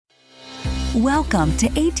Welcome to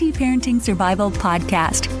AT Parenting Survival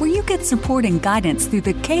Podcast, where you get support and guidance through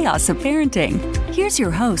the chaos of parenting. Here's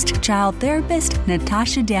your host, child therapist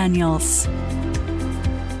Natasha Daniels.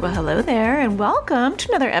 Well, hello there, and welcome to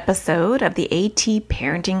another episode of the AT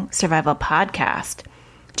Parenting Survival Podcast.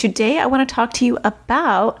 Today, I want to talk to you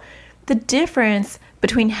about the difference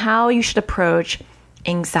between how you should approach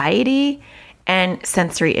anxiety and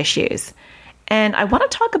sensory issues. And I want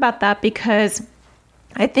to talk about that because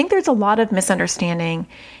I think there's a lot of misunderstanding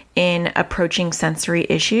in approaching sensory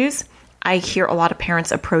issues. I hear a lot of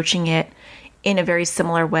parents approaching it in a very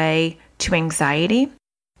similar way to anxiety,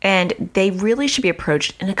 and they really should be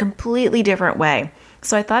approached in a completely different way.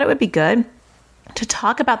 So I thought it would be good to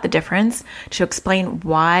talk about the difference, to explain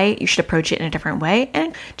why you should approach it in a different way,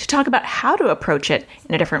 and to talk about how to approach it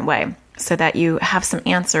in a different way so that you have some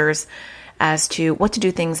answers as to what to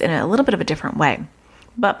do things in a little bit of a different way.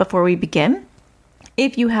 But before we begin,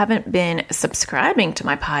 if you haven't been subscribing to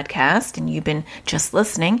my podcast and you've been just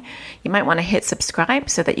listening, you might want to hit subscribe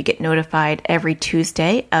so that you get notified every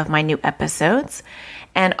Tuesday of my new episodes.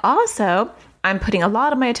 And also, I'm putting a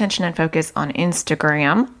lot of my attention and focus on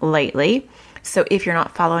Instagram lately. So if you're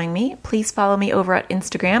not following me, please follow me over at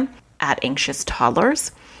Instagram at Anxious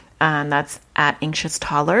Toddlers. That's at Anxious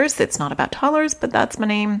Toddlers. It's not about toddlers, but that's my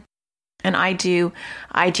name. And I do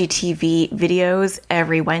IGTV videos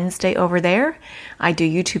every Wednesday over there. I do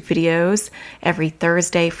YouTube videos every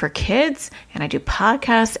Thursday for kids, and I do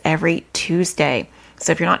podcasts every Tuesday.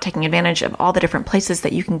 So if you're not taking advantage of all the different places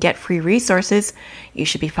that you can get free resources, you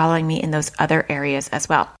should be following me in those other areas as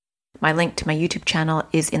well. My link to my YouTube channel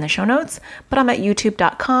is in the show notes, but I'm at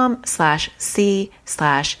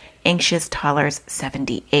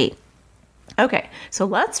youtube.com/c/anxioustoddlers78. Okay, so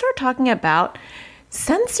let's start talking about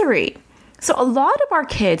sensory. So a lot of our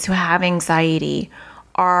kids who have anxiety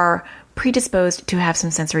are predisposed to have some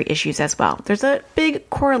sensory issues as well. There's a big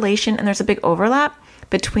correlation and there's a big overlap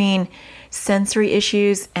between sensory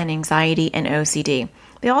issues and anxiety and OCD.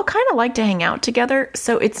 They all kind of like to hang out together,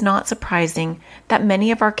 so it's not surprising that many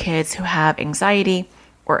of our kids who have anxiety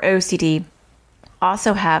or OCD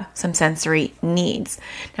also have some sensory needs.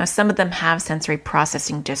 Now, some of them have sensory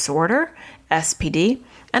processing disorder, SPD,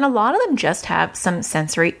 and a lot of them just have some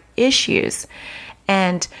sensory issues.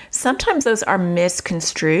 And sometimes those are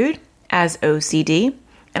misconstrued as OCD.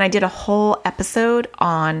 And I did a whole episode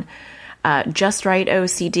on just right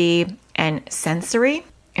OCD and sensory.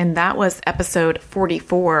 And that was episode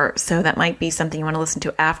 44. So that might be something you want to listen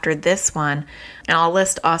to after this one. And I'll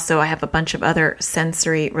list also, I have a bunch of other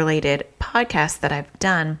sensory related podcasts that I've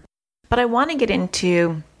done. But I want to get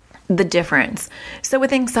into the difference. So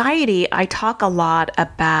with anxiety, I talk a lot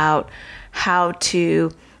about how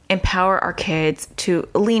to empower our kids to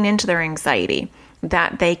lean into their anxiety,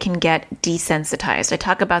 that they can get desensitized. I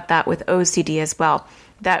talk about that with OCD as well,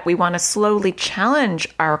 that we want to slowly challenge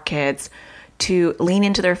our kids to lean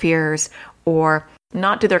into their fears or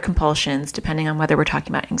not do their compulsions, depending on whether we're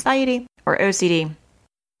talking about anxiety or OCD.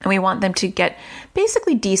 And we want them to get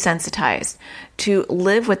basically desensitized, to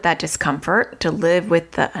live with that discomfort, to live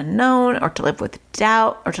with the unknown, or to live with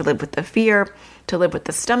doubt, or to live with the fear, to live with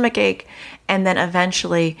the stomach ache. And then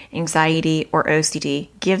eventually anxiety or OCD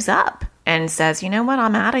gives up and says, you know what,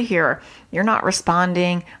 I'm out of here. You're not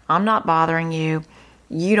responding. I'm not bothering you.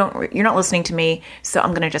 You're not listening to me, so I'm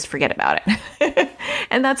going to just forget about it.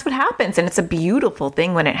 And that's what happens. And it's a beautiful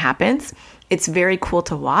thing when it happens. It's very cool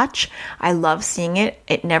to watch. I love seeing it.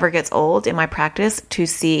 It never gets old in my practice to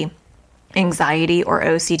see anxiety or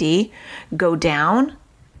OCD go down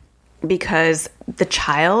because the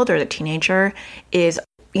child or the teenager is,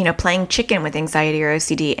 playing chicken with anxiety or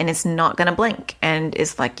OCD, and it's not going to blink and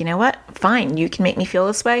is like, you know what? Fine, you can make me feel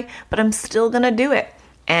this way, but I'm still going to do it.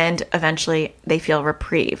 And eventually they feel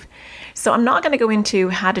reprieve. So I'm not going to go into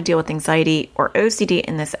how to deal with anxiety or OCD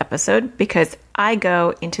in this episode because I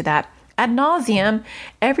go into that ad nauseum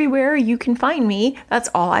everywhere you can find me. That's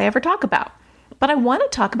all I ever talk about. But I want to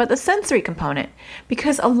talk about the sensory component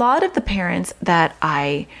because a lot of the parents that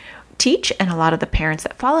I teach and a lot of the parents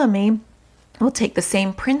that follow me will take the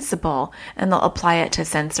same principle and they'll apply it to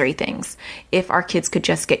sensory things. If our kids could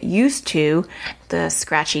just get used to the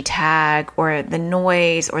scratchy tag or the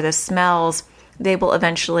noise or the smells, they will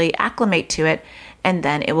eventually acclimate to it and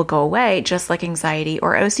then it will go away just like anxiety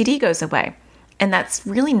or OCD goes away. And that's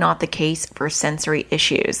really not the case for sensory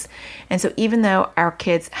issues. And so even though our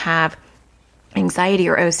kids have anxiety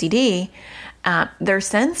or OCD, their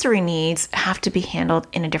sensory needs have to be handled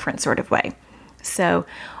in a different sort of way. So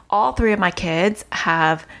all three of my kids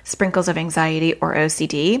have sprinkles of anxiety or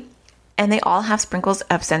OCD, and they all have sprinkles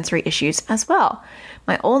of sensory issues as well.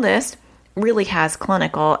 My oldest really has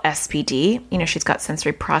clinical SPD. She's got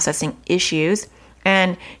sensory processing issues,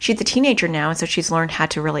 and she's a teenager now, and so she's learned how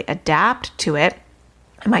to really adapt to it.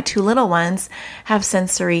 And my two little ones have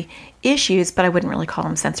sensory issues, but I wouldn't really call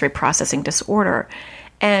them sensory processing disorder.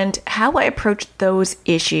 And how I approach those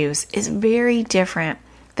issues is very different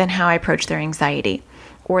than how I approach their anxiety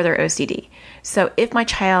or their OCD. So if my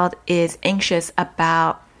child is anxious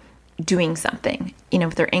about doing something,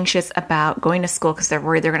 if they're anxious about going to school because they're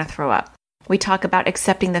worried they're going to throw up, we talk about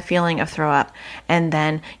accepting the feeling of throw up. And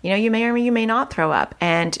then, you may or you may not throw up,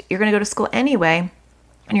 and you're going to go to school anyway,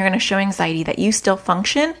 and you're going to show anxiety that you still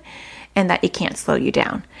function and that it can't slow you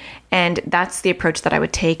down. And that's the approach that I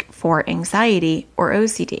would take for anxiety or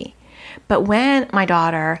OCD. But when my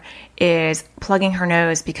daughter is plugging her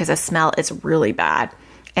nose because a smell is really bad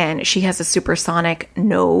and she has a supersonic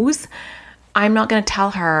nose, I'm not going to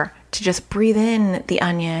tell her to just breathe in the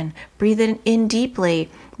onion, breathe it in deeply,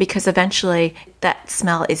 because eventually that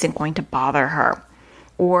smell isn't going to bother her.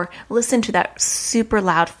 Or listen to that super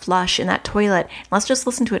loud flush in that toilet. Let's just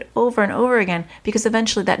listen to it over and over again, because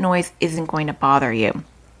eventually that noise isn't going to bother you.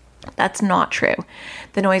 That's not true.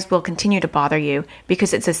 The noise will continue to bother you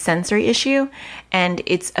because it's a sensory issue and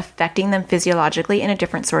it's affecting them physiologically in a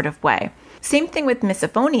different sort of way. Same thing with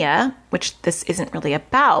misophonia, which this isn't really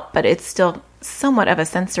about, but it's still somewhat of a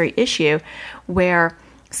sensory issue where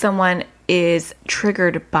someone is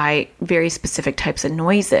triggered by very specific types of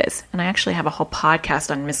noises. And I actually have a whole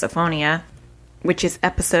podcast on misophonia, which is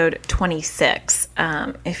episode 26,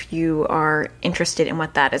 if you are interested in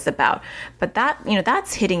what that is about. But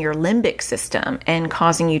that's hitting your limbic system and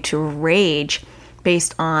causing you to rage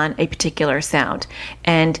based on a particular sound.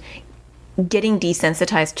 And getting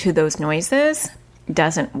desensitized to those noises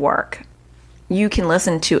doesn't work. You can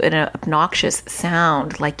listen to an obnoxious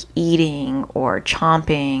sound like eating or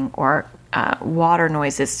chomping or water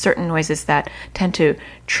noises, certain noises that tend to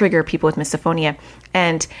trigger people with misophonia,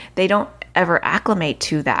 and they don't ever acclimate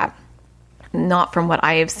to that. Not from what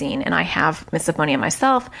I have seen. And I have misophonia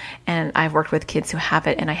myself, and I've worked with kids who have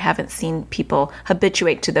it, and I haven't seen people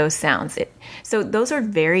habituate to those sounds. So those are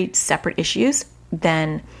very separate issues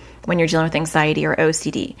than when you're dealing with anxiety or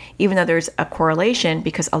OCD, even though there's a correlation,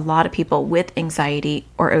 because a lot of people with anxiety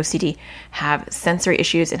or OCD have sensory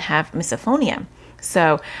issues and have misophonia.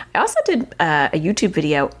 So I also did a YouTube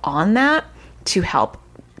video on that to help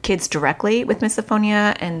kids directly with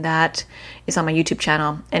misophonia, and that is on my YouTube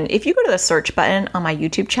channel. And if you go to the search button on my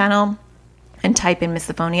YouTube channel and type in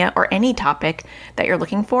misophonia or any topic that you're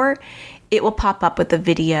looking for, it will pop up with the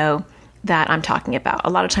video that I'm talking about.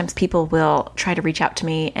 A lot of times people will try to reach out to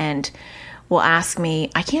me and will ask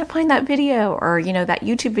me, I can't find that video, or, that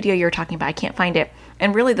YouTube video you're talking about, I can't find it.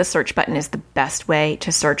 And really the search button is the best way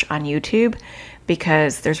to search on YouTube,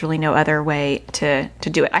 because there's really no other way to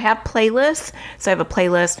do it. I have playlists. So I have a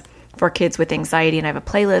playlist for kids with anxiety, and I have a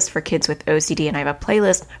playlist for kids with OCD, and I have a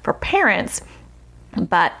playlist for parents.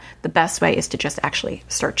 But the best way is to just actually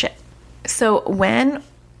search it. So when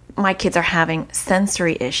my kids are having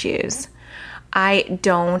sensory issues, I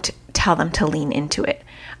don't tell them to lean into it.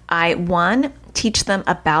 I, teach them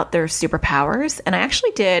about their superpowers. And I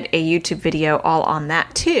actually did a YouTube video all on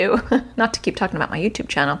that too, not to keep talking about my YouTube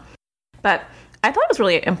channel. But I thought it was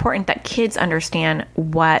really important that kids understand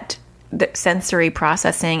what the sensory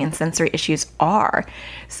processing and sensory issues are.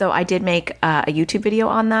 So I did make a YouTube video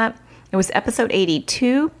on that. It was episode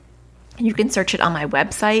 82. You can search it on my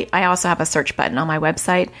website. I also have a search button on my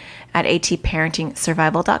website at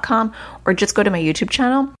atparentingsurvival.com, or just go to my YouTube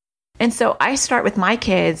channel. And so I start with my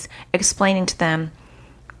kids explaining to them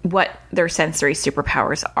what their sensory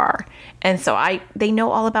superpowers are. And so they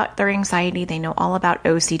know all about their anxiety. They know all about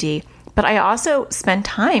OCD. But I also spend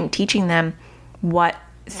time teaching them what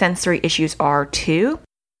sensory issues are too.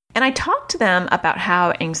 And I talk to them about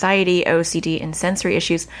how anxiety, OCD, and sensory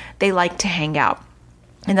issues, they like to hang out,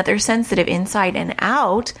 and that they're sensitive inside and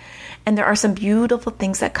out. And there are some beautiful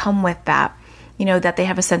things that come with that. That they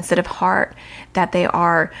have a sensitive heart, that they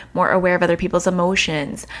are more aware of other people's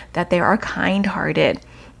emotions, that they are kind-hearted,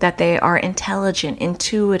 that they are intelligent,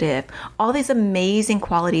 intuitive, all these amazing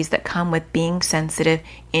qualities that come with being sensitive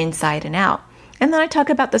inside and out. And then I talk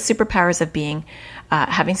about the superpowers of being,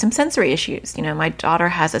 having some sensory issues. My daughter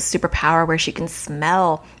has a superpower where she can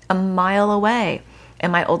smell a mile away.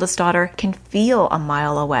 And my oldest daughter can feel a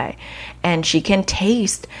mile away, and she can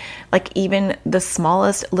taste like even the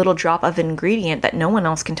smallest little drop of ingredient that no one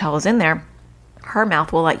else can tell is in there. Her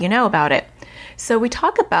mouth will let you know about it. So we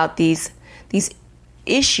talk about these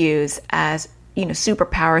issues as,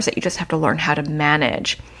 superpowers that you just have to learn how to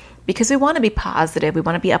manage, because we want to be positive. We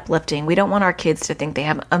want to be uplifting. We don't want our kids to think they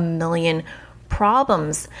have a million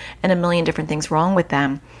problems and a million different things wrong with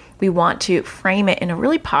them. We want to frame it in a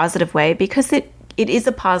really positive way because it is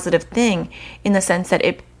a positive thing in the sense that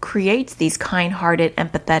it creates these kind-hearted,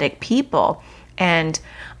 empathetic people. And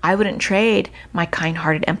I wouldn't trade my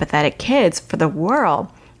kind-hearted, empathetic kids for the world.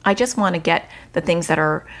 I just want to get the things that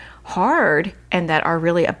are hard and that are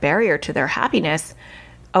really a barrier to their happiness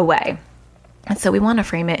away. And so we want to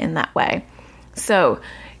frame it in that way. So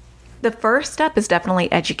the first step is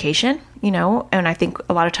definitely education, and I think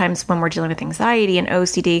a lot of times when we're dealing with anxiety and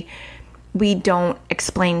OCD, we don't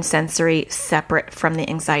explain sensory separate from the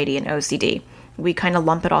anxiety and OCD. We kind of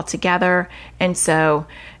lump it all together. And so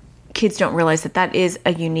kids don't realize that that is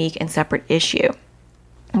a unique and separate issue.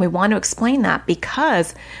 And we want to explain that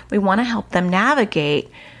because we want to help them navigate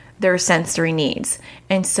their sensory needs.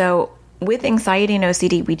 And so with anxiety and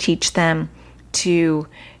OCD, we teach them to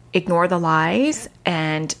ignore the lies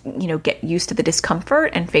and, get used to the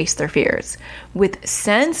discomfort and face their fears. With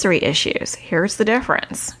sensory issues, here's the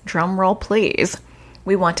difference. Drum roll, please.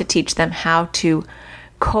 We want to teach them how to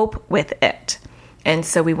cope with it. And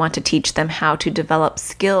so we want to teach them how to develop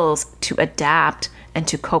skills to adapt and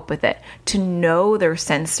to cope with it, to know their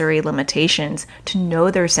sensory limitations, to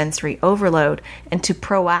know their sensory overload, and to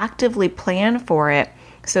proactively plan for it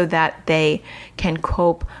so that they can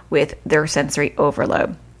cope with their sensory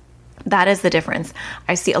overload. That is the difference.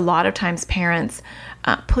 I see a lot of times parents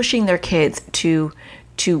pushing their kids to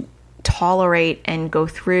tolerate and go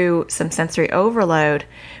through some sensory overload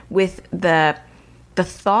with the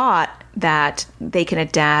thought that they can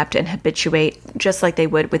adapt and habituate just like they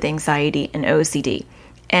would with anxiety and OCD.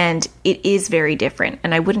 And it is very different.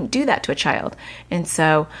 And I wouldn't do that to a child. And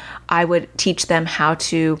so I would teach them how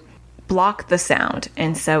to block the sound.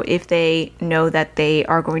 And so if they know that they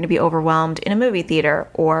are going to be overwhelmed in a movie theater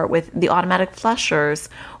or with the automatic flushers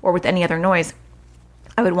or with any other noise,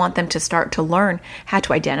 I would want them to start to learn how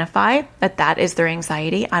to identify that that is their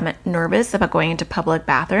anxiety. I'm nervous about going into public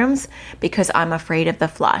bathrooms because I'm afraid of the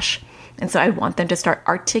flush. And so I want them to start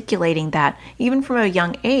articulating that even from a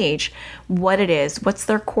young age, what it is, what's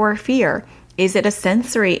their core fear. Is it a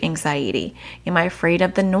sensory anxiety? Am I afraid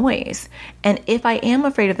of the noise? And if I am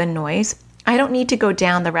afraid of the noise, I don't need to go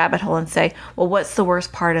down the rabbit hole and say, well, what's the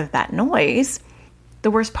worst part of that noise?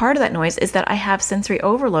 The worst part of that noise is that I have sensory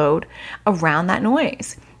overload around that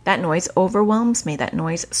noise. That noise overwhelms me. That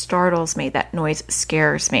noise startles me. That noise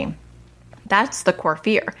scares me. That's the core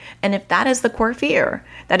fear. And if that is the core fear,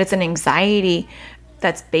 that it's an anxiety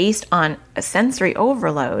that's based on a sensory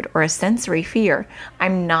overload or a sensory fear,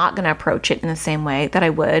 I'm not going to approach it in the same way that I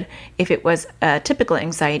would if it was a typical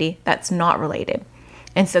anxiety that's not related.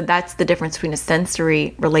 And so that's the difference between a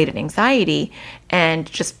sensory related anxiety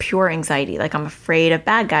and just pure anxiety. Like I'm afraid of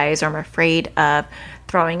bad guys or I'm afraid of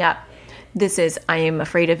throwing up. This is, I am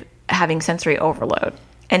afraid of having sensory overload.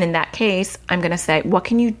 And in that case, I'm going to say, what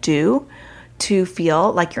can you do to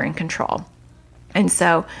feel like you're in control? And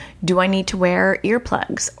so, do I need to wear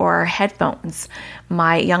earplugs or headphones?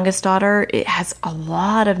 My youngest daughter has a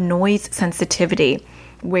lot of noise sensitivity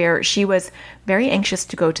where she was very anxious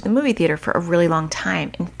to go to the movie theater for a really long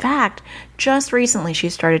time. In fact, just recently she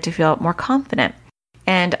started to feel more confident.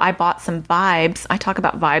 And I bought some Vibes. I talk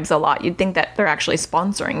about Vibes a lot. You'd think that they're actually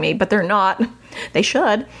sponsoring me, but they're not. They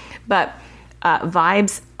should. But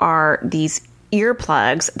Vibes are these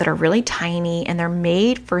earplugs that are really tiny and they're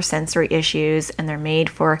made for sensory issues and they're made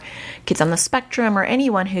for kids on the spectrum or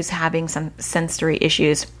anyone who's having some sensory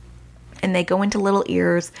issues. And they go into little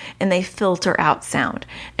ears and they filter out sound.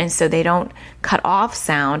 And so they don't cut off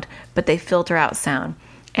sound, but they filter out sound.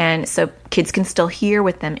 And so kids can still hear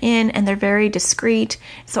with them in and they're very discreet.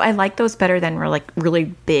 So I like those better than really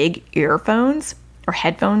big earphones or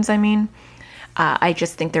headphones, I mean. I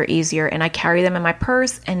just think they're easier and I carry them in my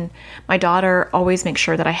purse and my daughter always makes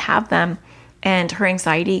sure that I have them and her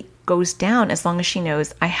anxiety goes down as long as she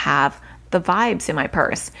knows I have the Vibes in my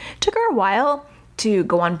purse. It took her a while to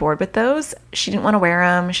go on board with those. She didn't want to wear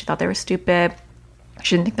them. She thought they were stupid.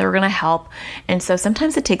 She didn't think they were going to help. And so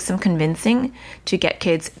sometimes it takes some convincing to get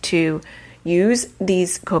kids to use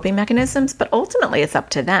these coping mechanisms, but ultimately it's up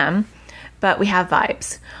to them. But we have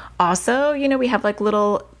Vibes. Also, we have like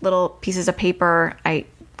little pieces of paper I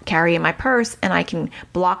carry in my purse and I can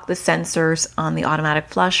block the sensors on the automatic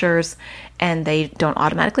flushers and they don't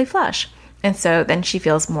automatically flush. And so then she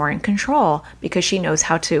feels more in control because she knows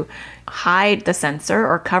how to hide the sensor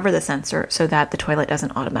or cover the sensor so that the toilet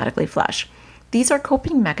doesn't automatically flush. These are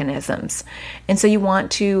coping mechanisms. And so you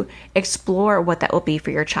want to explore what that will be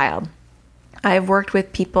for your child. I've worked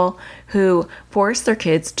with people who force their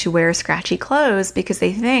kids to wear scratchy clothes because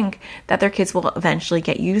they think that their kids will eventually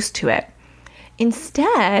get used to it.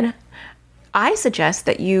 Instead, I suggest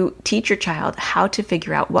that you teach your child how to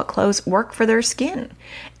figure out what clothes work for their skin.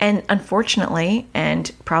 And unfortunately,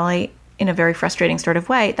 and probably in a very frustrating sort of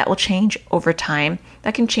way, that will change over time.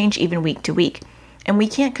 That can change even week to week. And we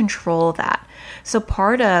can't control that. So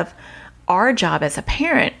part of our job as a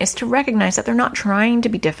parent is to recognize that they're not trying to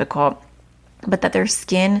be difficult, but that their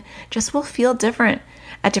skin just will feel different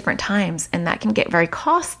at different times. And that can get very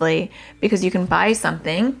costly because you can buy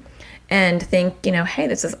something and think, hey,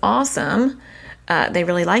 this is awesome. They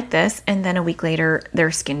really like this. And then a week later,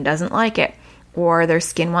 their skin doesn't like it. Or their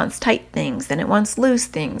skin wants tight things and it wants loose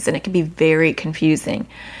things. And it can be very confusing.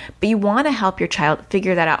 But you want to help your child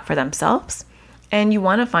figure that out for themselves. And you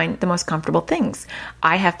want to find the most comfortable things.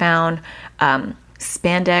 I have found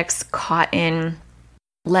spandex, cotton,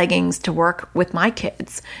 leggings to work with my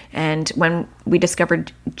kids. And when we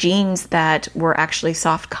discovered jeans that were actually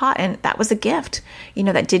soft cotton, that was a gift.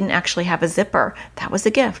 That didn't actually have a zipper. That was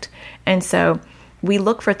a gift. And so we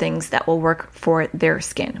look for things that will work for their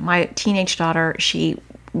skin. My teenage daughter, she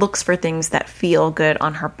looks for things that feel good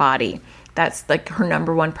on her body. That's like her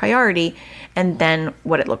number one priority. And then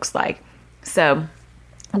what it looks like. So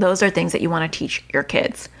those are things that you want to teach your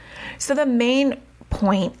kids. So the main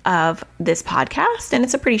point of this podcast, and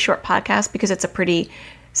it's a pretty short podcast because it's a pretty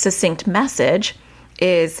succinct message,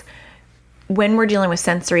 is when we're dealing with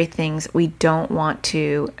sensory things, we don't want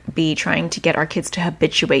to be trying to get our kids to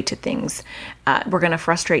habituate to things. We're going to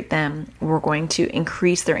frustrate them. We're going to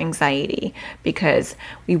increase their anxiety because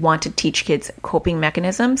we want to teach kids coping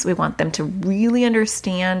mechanisms. We want them to really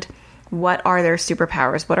understand what are their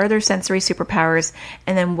superpowers, what are their sensory superpowers,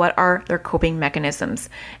 and then what are their coping mechanisms.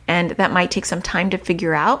 And that might take some time to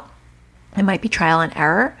figure out. It might be trial and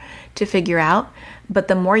error to figure out. But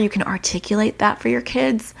the more you can articulate that for your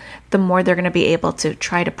kids, the more they're going to be able to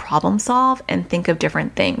try to problem solve and think of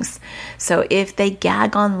different things. So if they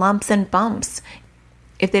gag on lumps and bumps,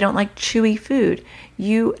 if they don't like chewy food,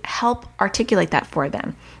 you help articulate that for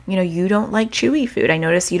them. You don't like chewy food. I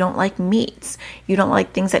notice you don't like meats. You don't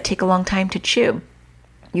like things that take a long time to chew.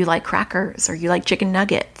 You like crackers or you like chicken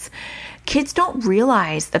nuggets. Kids don't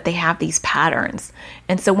realize that they have these patterns.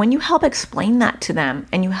 And so when you help explain that to them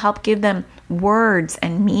and you help give them words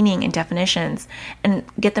and meaning and definitions and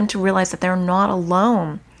get them to realize that they're not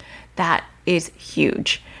alone, that is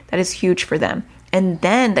huge. That is huge for them. And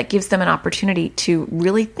then that gives them an opportunity to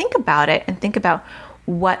really think about it and think about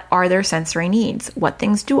what are their sensory needs, what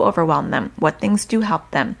things do overwhelm them, what things do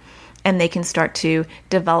help them. And they can start to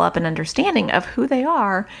develop an understanding of who they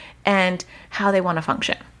are and how they want to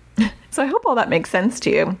function. So I hope all that makes sense to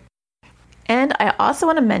you. And I also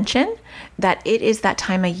want to mention that it is that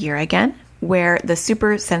time of year again where the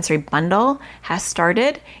Super Sensory Bundle has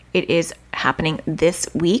started. It is happening this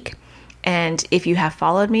week. And if you have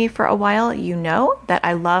followed me for a while, you know that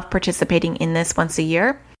I love participating in this once a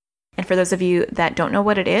year. And for those of you that don't know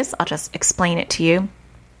what it is, I'll just explain it to you.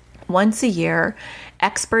 Once a year,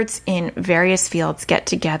 experts in various fields get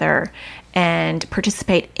together and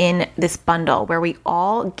participate in this bundle where we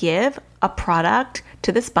all give a product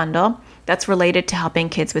to this bundle that's related to helping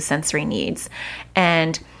kids with sensory needs.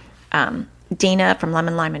 And Dana from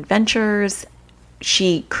Lemon Lime Adventures,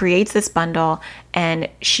 she creates this bundle and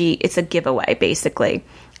it's a giveaway basically.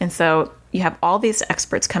 And so you have all these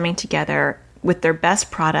experts coming together with their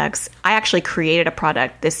best products. I actually created a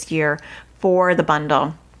product this year for the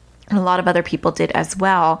bundle, and a lot of other people did as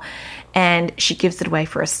well. And she gives it away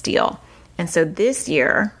for a steal. And so this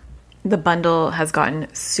year, the bundle has gotten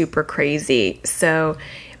super crazy. So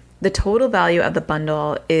the total value of the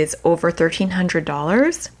bundle is over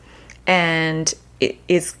 $1,300 and it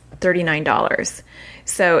is $39.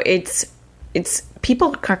 So it's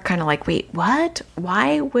people are kind of like, wait, what?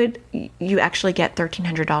 Why would you actually get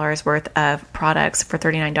 $1,300 worth of products for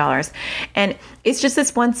 $39? And it's just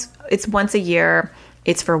it's once a year.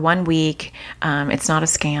 It's for 1 week. It's not a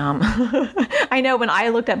scam. I know when I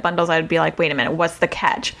looked at bundles, I'd be like, wait a minute, what's the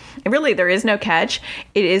catch? And really, there is no catch.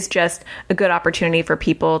 It is just a good opportunity for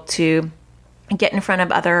people to get in front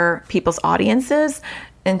of other people's audiences.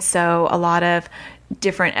 And so a lot of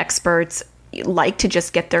different experts like to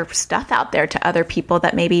just get their stuff out there to other people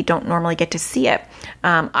that maybe don't normally get to see it.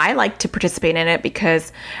 I like to participate in it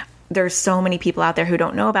because there's so many people out there who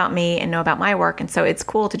don't know about me and know about my work. And so it's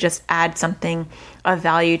cool to just add something of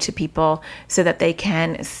value to people so that they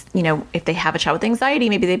can, if they have a child with anxiety,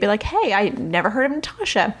 maybe they'd be like, hey, I never heard of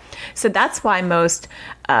Natasha. So that's why most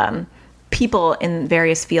people in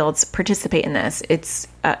various fields participate in this. It's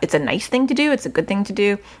a nice thing to do. It's a good thing to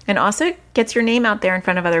do. And also gets your name out there in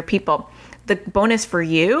front of other people. The bonus for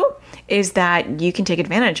you is that you can take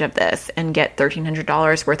advantage of this and get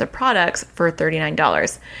 $1,300 worth of products for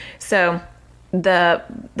 $39. So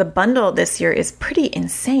the bundle this year is pretty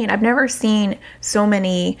insane. I've never seen so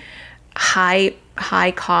many high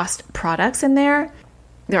cost products in there.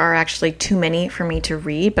 There are actually too many for me to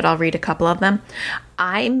read, but I'll read a couple of them.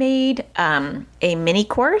 I made a mini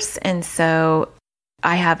course, and so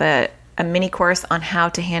I have a mini course on how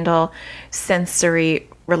to handle sensory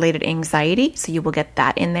related anxiety. So you will get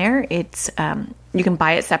that in there. It's you can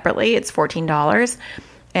buy it separately. It's $14.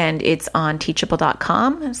 And it's on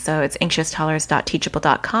teachable.com. So it's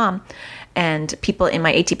anxioustoddlers.teachable.com. And people in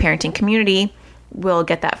my AT parenting community will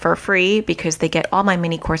get that for free because they get all my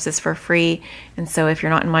mini courses for free. And so if you're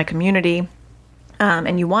not in my community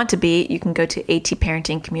and you want to be, you can go to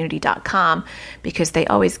atparentingcommunity.com because they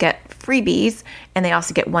always get freebies. And they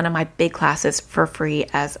also get one of my big classes for free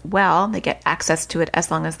as well. They get access to it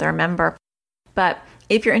as long as they're a member. But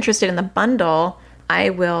if you're interested in the bundle, I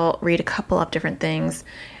will read a couple of different things.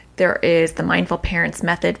 There is the Mindful Parents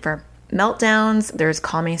Method for meltdowns. There's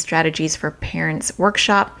Calming Strategies for Parents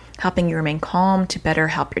Workshop, helping you remain calm to better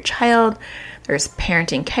help your child. There's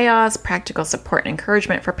Parenting Chaos, practical support and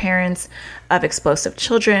encouragement for parents of explosive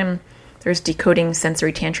children. There's Decoding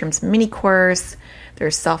Sensory Tantrums mini course.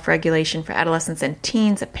 There's Self-Regulation for Adolescents and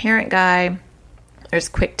Teens, a parent guide. There's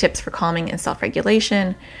Quick Tips for Calming and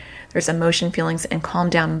Self-Regulation. There's Emotion, Feelings, and Calm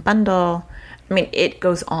Down bundle. I mean, it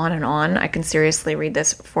goes on and on. I can seriously read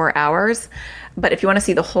this for hours. But if you want to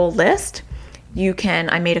see the whole list, you can,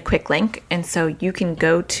 I made a quick link. And so you can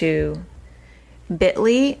go to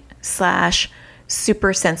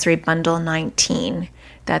bit.ly/supersensorybundle19.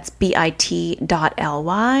 That's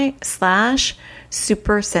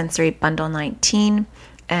bit.ly/supersensorybundle19.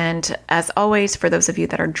 And as always, for those of you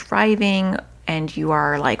that are driving and you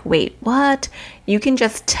are like, wait, what? You can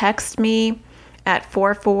just text me at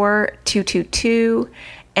 44222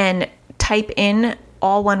 and type in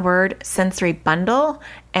all one word sensory bundle,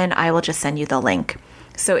 and I will just send you the link.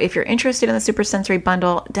 So if you're interested in the Super Sensory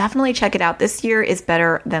Bundle, definitely check it out. This year is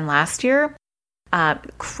better than last year.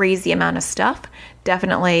 Crazy amount of stuff.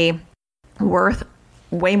 Definitely worth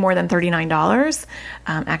way more than $39.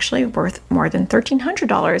 Actually worth more than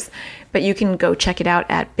 $1,300. But you can go check it out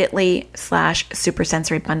at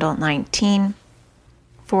bit.ly/supersensorybundle19.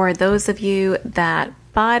 For those of you that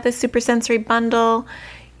buy the Super Sensory Bundle,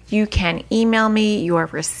 you can email me your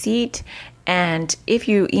receipt. And if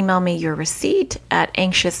you email me your receipt at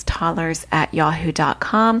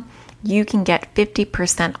anxioustoddlers@yahoo.com, you can get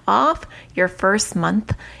 50% off your first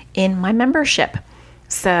month in my membership.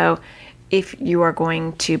 So if you are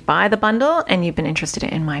going to buy the bundle and you've been interested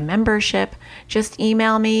in my membership, just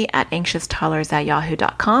email me at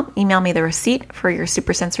anxioustoddlers@yahoo.com. Email me the receipt for your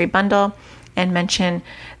Super Sensory Bundle and mention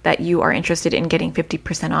that you are interested in getting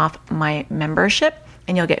 50% off my membership,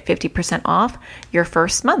 and you'll get 50% off your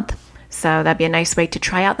first month. So that'd be a nice way to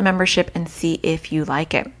try out the membership and see if you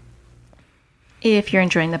like it. If you're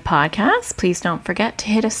enjoying the podcast, please don't forget to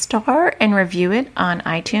hit a star and review it on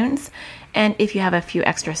iTunes. And if you have a few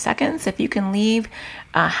extra seconds, if you can leave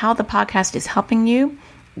how the podcast is helping you,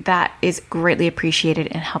 that is greatly appreciated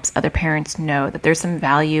and helps other parents know that there's some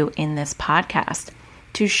value in this podcast.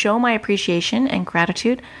 To show my appreciation and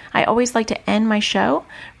gratitude, I always like to end my show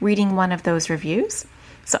reading one of those reviews.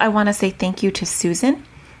 So I want to say thank you to Susan.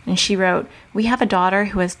 And she wrote, "We have a daughter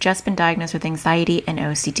who has just been diagnosed with anxiety and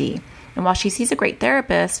OCD. And while she sees a great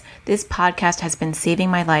therapist, this podcast has been saving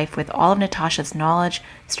my life with all of Natasha's knowledge,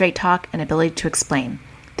 straight talk, and ability to explain.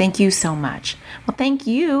 Thank you so much." Well, thank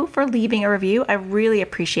you for leaving a review. I really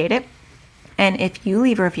appreciate it. And if you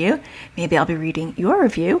leave a review, maybe I'll be reading your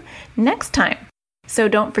review next time. So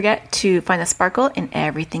don't forget to find the sparkle in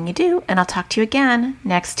everything you do, and I'll talk to you again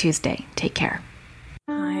next Tuesday. Take care.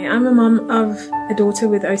 Hi, I'm a mum of a daughter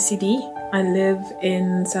with OCD. I live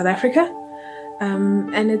in South Africa,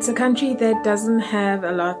 and it's a country that doesn't have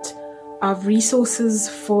a lot of resources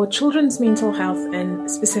for children's mental health and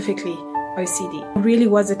specifically OCD. I really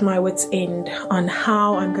was at my wit's end on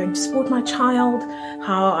how I'm going to support my child,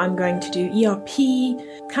 how I'm going to do ERP,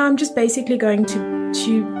 how I'm just basically going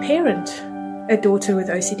to parent a daughter with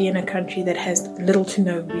OCD in a country that has little to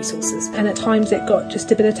no resources. And at times it got just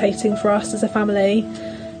debilitating for us as a family,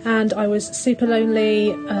 and I was super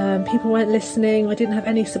lonely. People weren't listening. I didn't have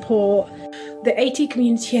any support. The AT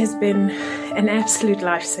community has been an absolute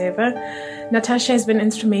lifesaver. Natasha has been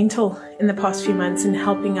instrumental in the past few months in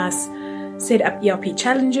helping us set up ERP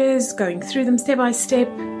challenges, going through them step by step,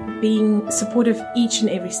 being supportive each and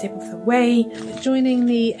every step of the way. Joining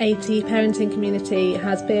the AT parenting community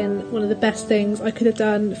has been one of the best things I could have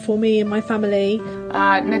done for me and my family.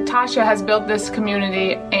 Natasha has built this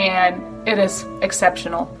community and it is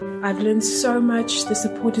exceptional. I've learned so much. The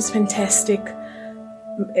support is fantastic.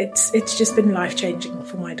 it's just been life-changing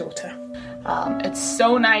for my daughter. It's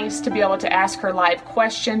so nice to be able to ask her live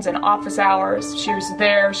questions in office hours. She's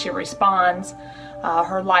there, she responds.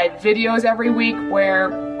 Her live videos every week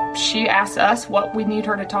where she asks us what we need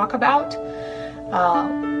her to talk about.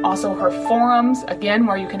 Also her forums, again,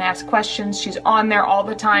 where you can ask questions. She's on there all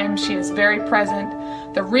the time. She is very present.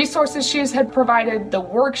 The resources she has had provided, the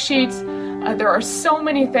worksheets, there are so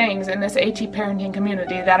many things in this AT parenting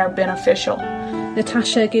community that are beneficial.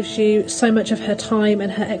 Natasha gives you so much of her time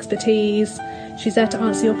and her expertise. She's there to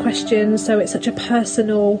answer your questions, so it's such a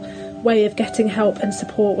personal way of getting help and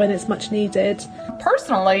support when it's much needed.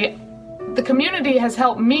 Personally, the community has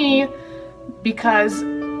helped me because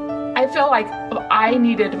I feel like I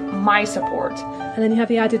needed my support. And then you have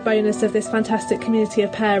the added bonus of this fantastic community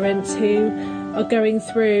of parents who are going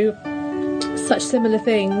through such similar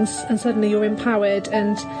things, and suddenly you're empowered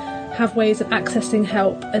and have ways of accessing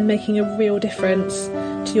help and making a real difference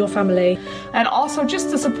to your family. And also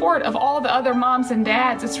just the support of all the other moms and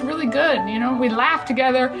dads. It's really good. You know, we laugh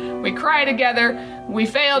together, we cry together, we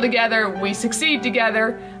fail together, we succeed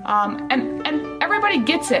together, and everybody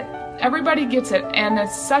gets it. Everybody gets it, and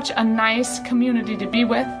it's such a nice community to be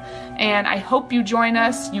with, and I hope you join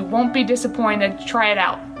us. You won't be disappointed. Try it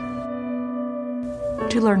out.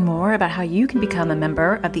 To learn more about how you can become a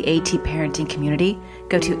member of the AT Parenting community,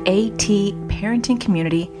 go to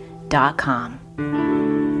atparentingcommunity.com.